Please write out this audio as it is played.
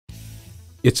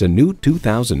It's a new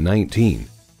 2019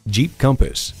 Jeep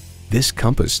Compass. This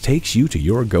Compass takes you to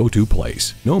your go-to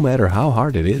place, no matter how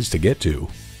hard it is to get to.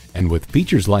 And with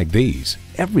features like these,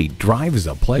 every drive is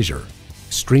a pleasure.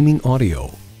 Streaming audio,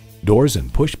 doors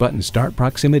and push-button start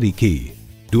proximity key,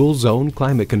 dual-zone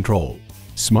climate control,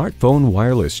 smartphone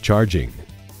wireless charging,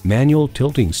 manual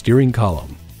tilting steering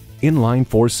column, inline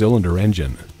 4-cylinder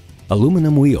engine,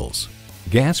 aluminum wheels,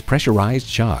 gas pressurized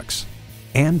shocks,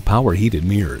 and power heated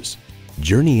mirrors.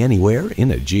 Journey anywhere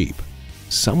in a Jeep.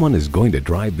 Someone is going to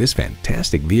drive this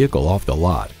fantastic vehicle off the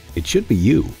lot. It should be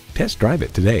you. Test drive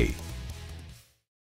it today.